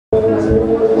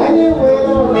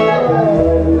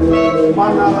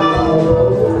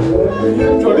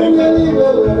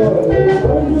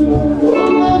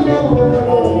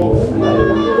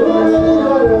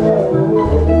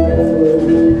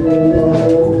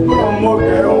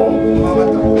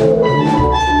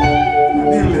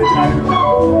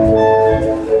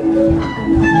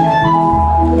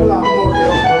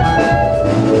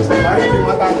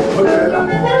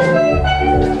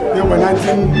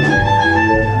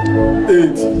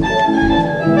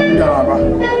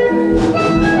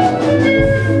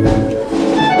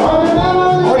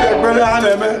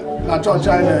Tochi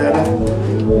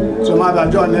so mother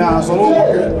John ya so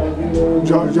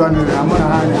John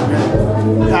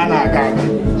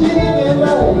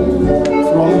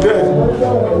from there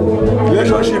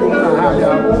relationship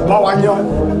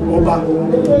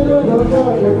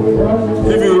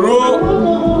if you roll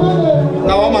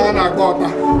now man na kota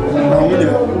na nwunye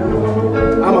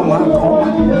ama man ko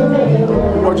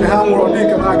but you have more than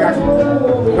can aga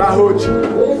rahochi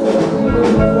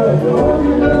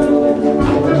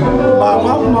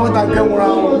Mama that came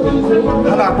around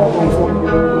and I pop on phone.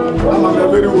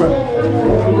 I'm very well.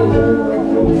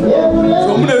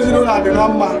 So many know that the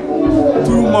number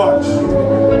too much.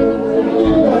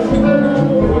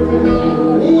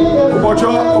 But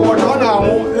you're now,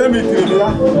 let me tell you,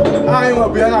 I will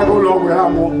be able to go along with her.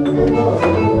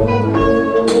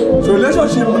 So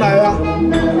relationship now,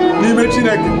 the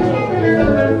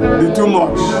too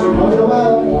much.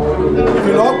 If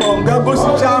you not come, go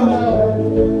see charm.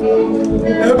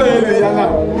 Ebe yana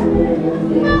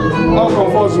no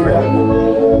confuse ya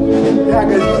ya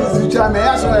ga zicha me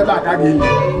ya so ebe aka gi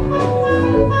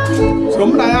so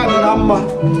mna ya na mma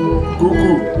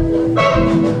kuku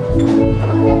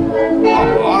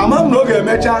ama no ga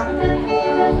emecha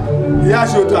ya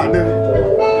so to ade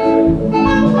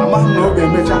ama no ga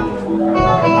emecha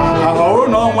ahụ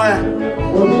na onwa ya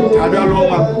abịa lo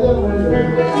nwa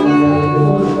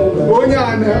onye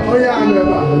ane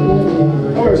ba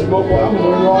oh smoke I'm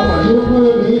going on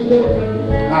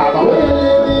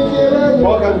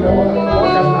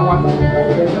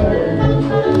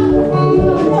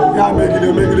ya make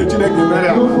it Chineke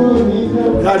mere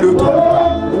ya do to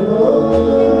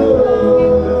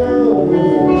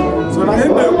so na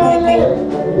him dey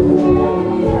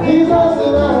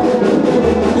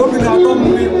go be na to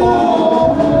me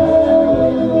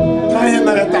na him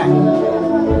mere ta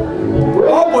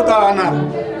o putara na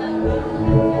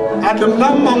Adam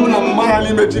Namma na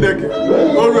Marali Metineke.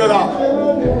 Orwella.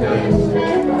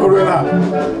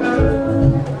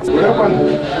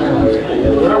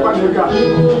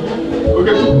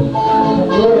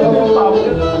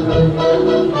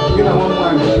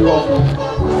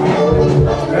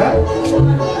 Okay.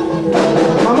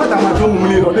 Mama Tamato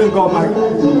Muni or didn't go my.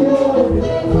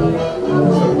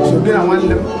 So get a one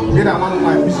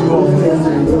my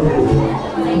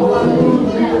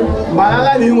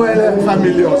Malala ni wele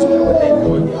family also.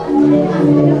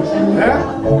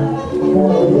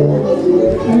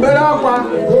 Mbera kwa.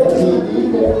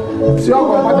 Sio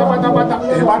kwa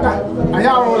pata. I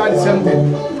have all the same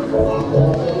thing.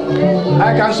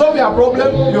 I can solve your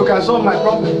problem, you can solve my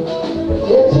problem.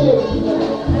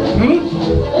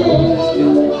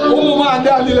 Omo ande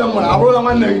alile mo abro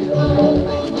la nne.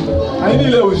 Ani ni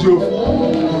le ozo.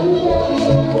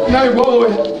 Na igbo we.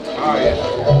 Ah yeah.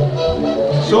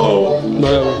 So,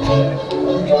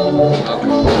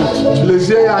 les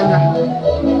yeux anya,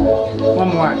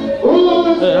 maman.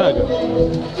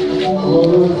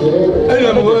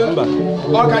 Elle me voit.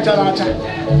 Okacharacha.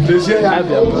 Les yeux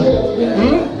anya.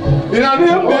 Il a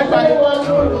rien fait.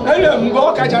 Elle me voit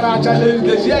okacharacha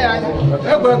les yeux anya.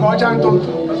 Elle voit qu'on chante.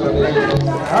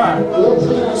 Ah.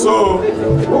 So,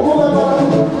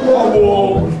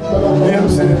 oh,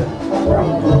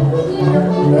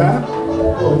 yeah.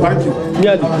 Thank you.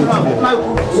 Yeah,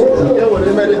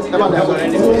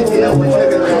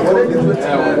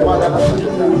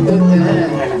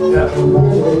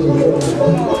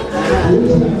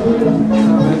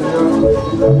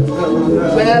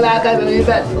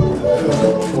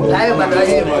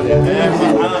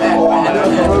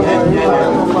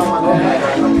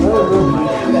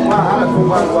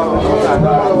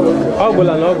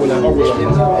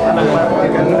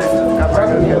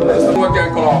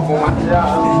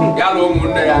 Yalo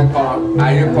munde yanko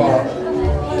ayiko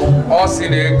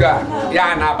osiriga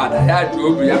ya na abata ya ju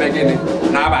obi ya begini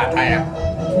na abata ya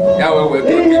wewe ko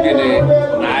gini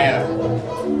na ya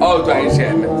o to ayi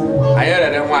sheme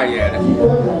ayere nwa ayere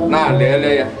na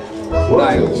lele ya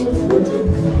na yo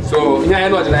so nya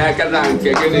no jina ya kada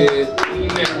nke gini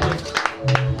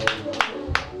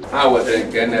ha wete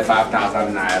nke ne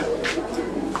 5,000 naira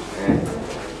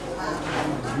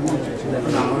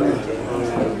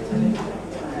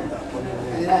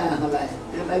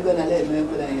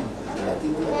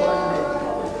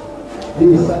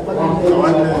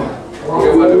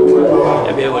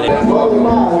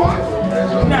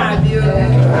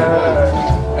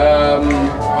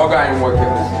Okey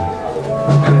working.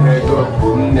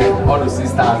 All the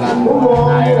sisters and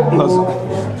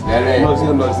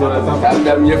tell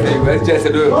them your favorite. Just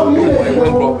do it. No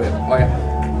problem. Oh yeah.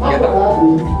 Get up.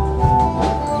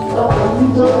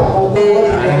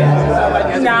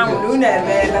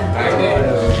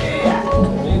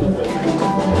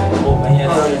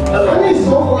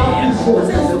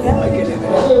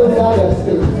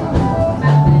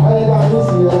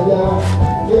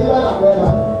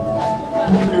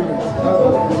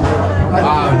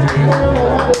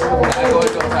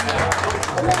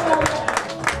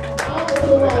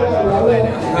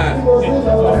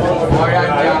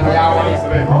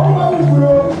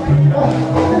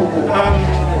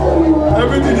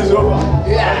 Everything is over.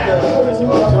 Yeah.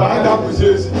 So I got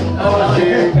purchase.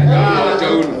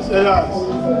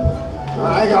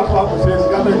 I got purchase.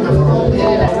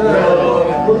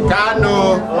 Kano.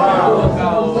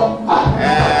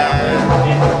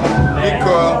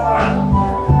 Nico.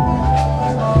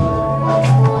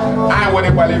 I want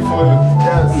to follow.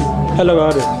 Yes. Hello,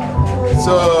 God.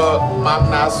 So,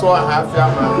 Mamma saw half your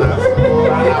mamma.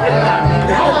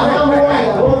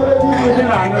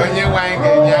 Onye wine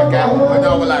yaka, onye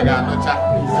ọbụla ga-anụcha.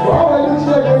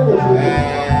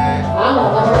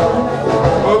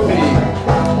 Obi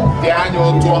dị anya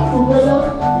ụtọ.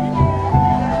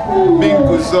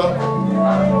 Binkuzo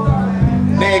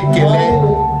na-ekele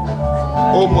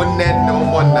ụmụnne na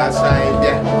ụmụnna so anyị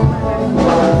bịa.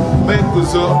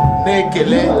 Binkuzo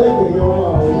na-ekele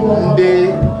ndị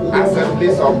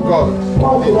Assemblies of God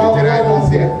ndị butere anyị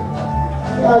ozi.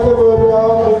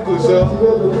 Binkuzo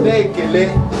na-ekele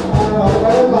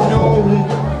ndị ohu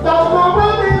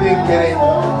ndị nkere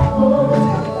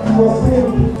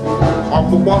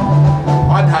ọkpụkpọ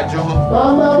ọdajụhụ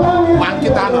ma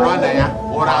nkịta nọrọ na ya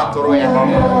ụra atụrụ ya.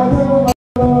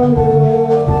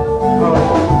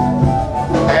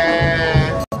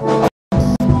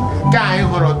 Nke anyị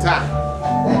hụrụ taa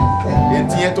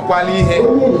etinyetụkwala ihe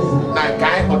na nke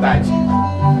anyị hụtaji.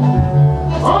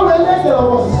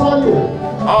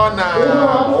 Ọ na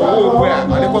ugbu a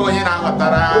ọ dịkwa onye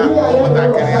na-aghọtara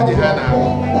ụmụntakịrị ọjị ha na-ahụ.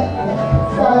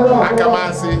 Aka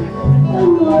masị I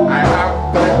have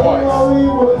 3 boys.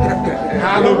 Ha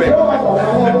alụbeghị.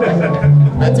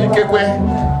 Metụ ikekwe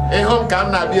ịhụ m ka m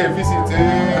na-abịa visit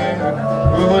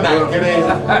uhu na nkiri.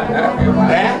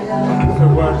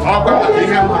 Ọ gwa maka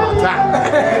ihe m hụrụ taa.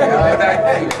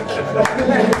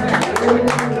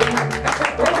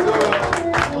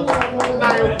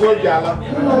 Nkwu Obialor,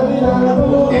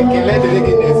 ekele dịrị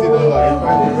gị n'ezinụlọ gị.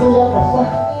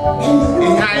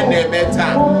 Ihe anyị na-eme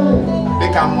taa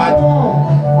dịka mmadụ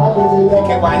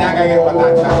ikekwe anyị agaghị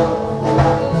ekpatacha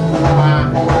ma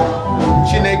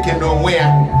Chineke n'onwe ya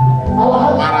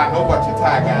mara n'ụbọchị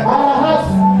taa ga-adị.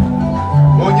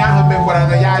 Onye ahụ mekwara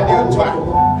na ya dị otu a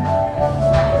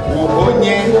bụ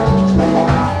onye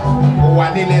ụwa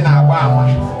niile na-agba ama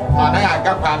na ọ naghị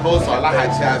agakwa n'ụzọ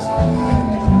laghachi azụ.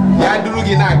 Ya duru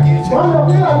gị na-aga ije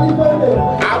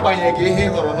agbanyeghị ihe ị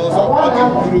hụrụ n'ụzọ ọ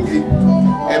ga-eburu gị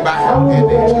ebe ahụ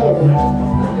ga-edeje.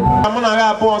 Mụ na ya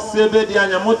abụọ si ebe dị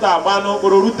anya moto agba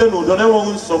n'okporo rute n'udo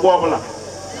na-enweghị nsogbu ọbụla.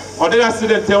 Ọ dịghị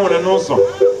asidenti enwere n'ụzọ.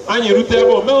 Anyị rute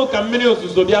ebe o meghụ ka mmiri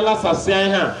ozuzo bịa lasasịa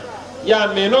ihe a. Ya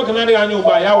mee n'oge na-adịghị anya ugbu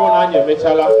a ya wụ na anyị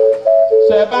emechala.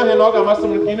 So ebe ahụ na ọ ga-amasị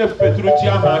m ka ị na-efufetụrụ chi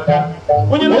ahụ aka.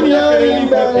 Onye na ya kere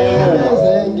eluigwe ka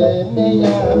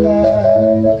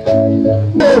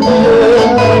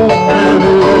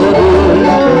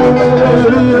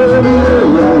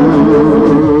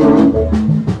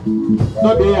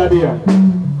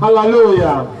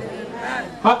hallelujah.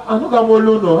 Anuga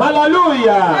moluno.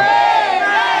 Hallelujah.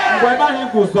 Mgbe ebe anyị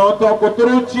kwụsị ọtọ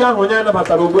kụtụrụ chi ahụ onye anyị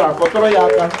nabatara ugbu a kụtụrụ ya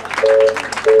aka.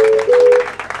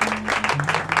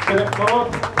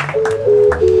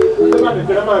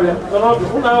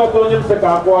 Ụnụ aghọta onye m sị ka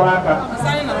akụọrọ aka.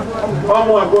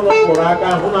 Ọmụ agụnụ kụrụ aka.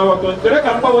 Ụnụ aghọta chere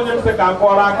ka m gwa onye m sị ka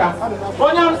akụọrọ aka.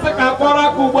 Onye m sị ka akụọrọ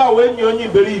aka ugbu a wee nye onye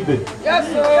iberibe.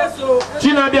 Chi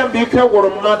na-abịa mgbe ike gwụrụ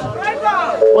mmadụ.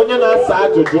 Onye na-asa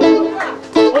ajụjụ.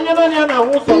 Onye naanị ya na-ahụ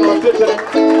ụzọ n'ọchịchịrị.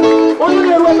 Onye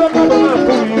na-eru ebe mmadụ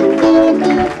na-apụghị iru.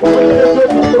 Onye na-eto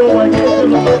mkpụrụ nwa gị esi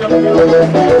n'ụzọ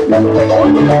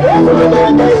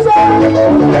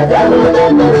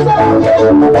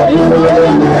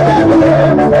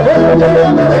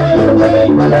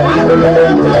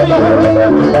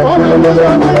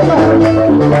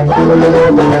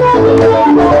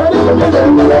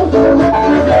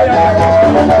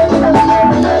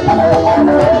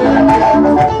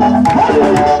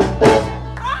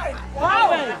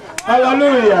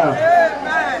Hallelujah.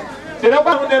 Today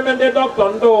the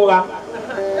doctor ndoga.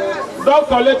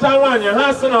 Doctor later one, your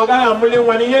husband or guy am willing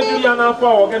when he hears you now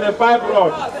for working a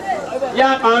fibroid.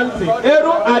 Yeah, auntie.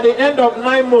 Eru at the end of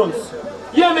 9 months.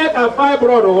 You make a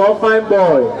fibroid or fine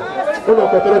boy. Don't know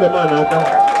control the man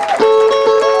after.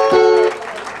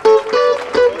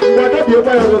 What do you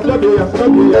buy on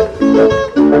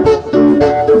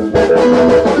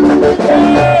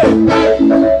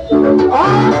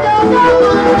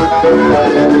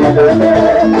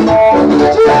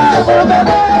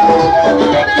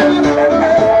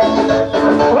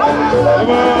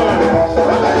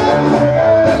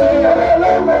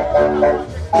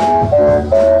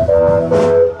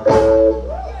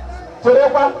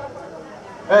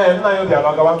nna yo dia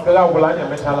lo gawa kala wala nya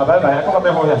me chala ba ba ya ko me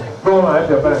ho ya do ma e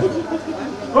be ba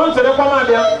no se de kwa ma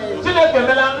dia Chineke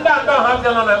mela nda ndo ha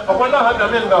bia no na okwando ha bia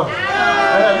me ndo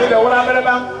mi le wala mere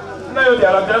ba nna yo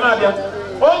dia la bia na bia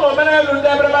o mo me na lu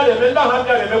nda mere ba de me ndo ha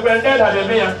bia de me kwen nda da de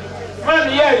me ya ma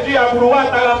ni ye ju ya buru wa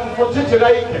ta la fu chichira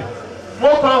ike mo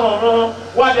ka ho no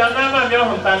wa dia na ma mi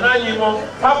ho ta na yi mo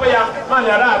papa ya ma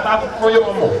ya ra ta fu yo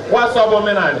mo wa so bo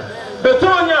me na ni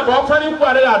Betonia, but funny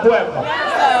for the other.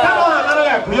 Come on,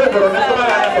 another clear for the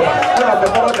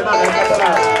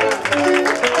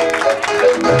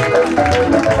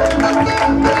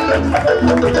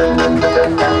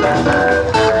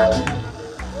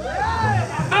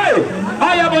Hey,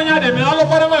 I have on the middle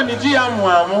of the Giamu,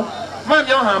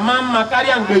 Mamma, Mamma,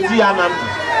 Carrian, the Gianam.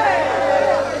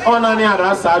 On any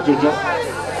other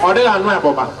Sajo, or they are not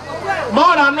Boba.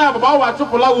 More than about what to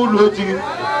pull out.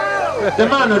 The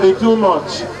man of the too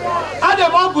much. I the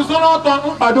one who's not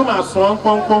on Paduma song,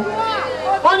 Ponko.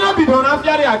 On your bidon,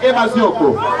 I gave us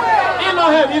Yoko. You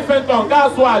know, have different on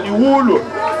gas while you wool.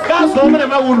 Gas on the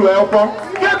Mawulu, Elko.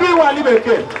 Get me while you make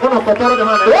it. One of the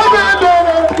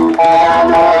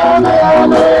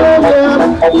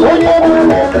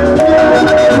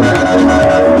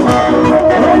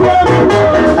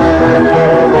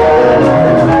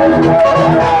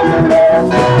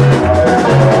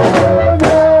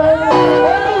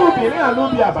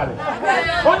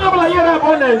One of the year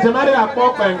abundance, Maria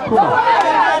Pop and Kuma.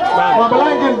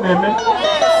 Mabalangan name.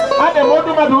 At the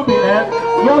bottom of the bin,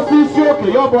 your sister,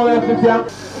 your boy,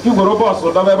 you were a boss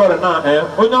of the Weber now, eh?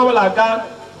 When you like that,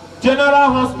 General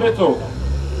Hospital,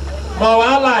 Mau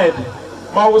Allied,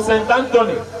 Mau St.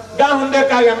 Anthony,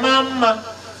 Gahundeka, Mamma,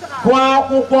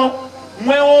 Quaco,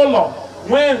 Muolo,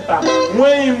 Wenta,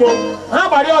 Waymo. How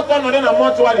about your turn on a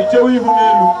mortuary, Joey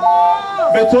Humelu?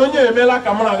 Betonia Mela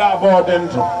Kamana aboard them.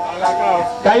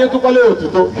 Can you talk a little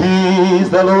to He's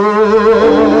the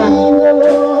Lord.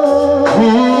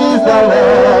 He's the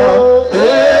Lord.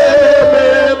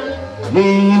 Amen.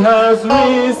 He has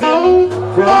risen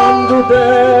from the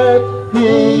dead.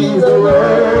 He's the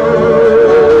Lord.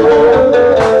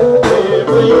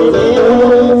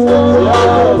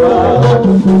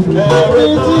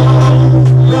 Everything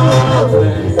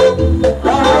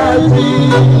is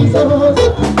Jesus.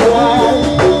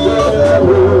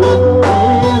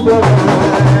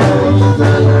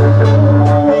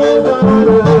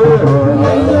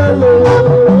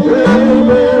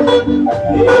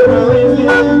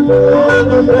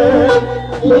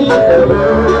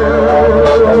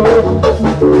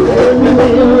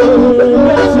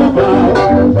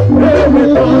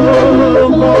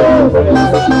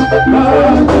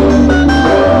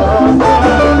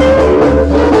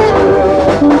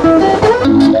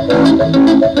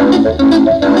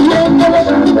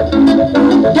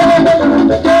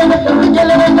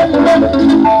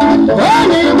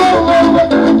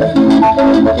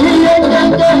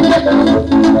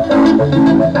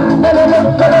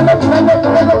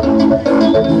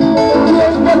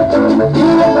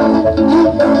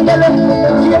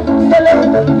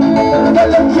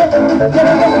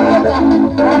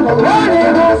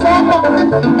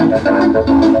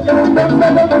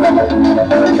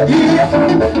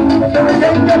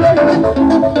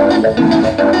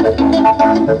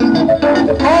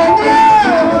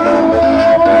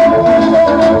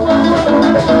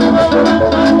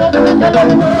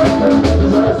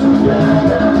 Yeah.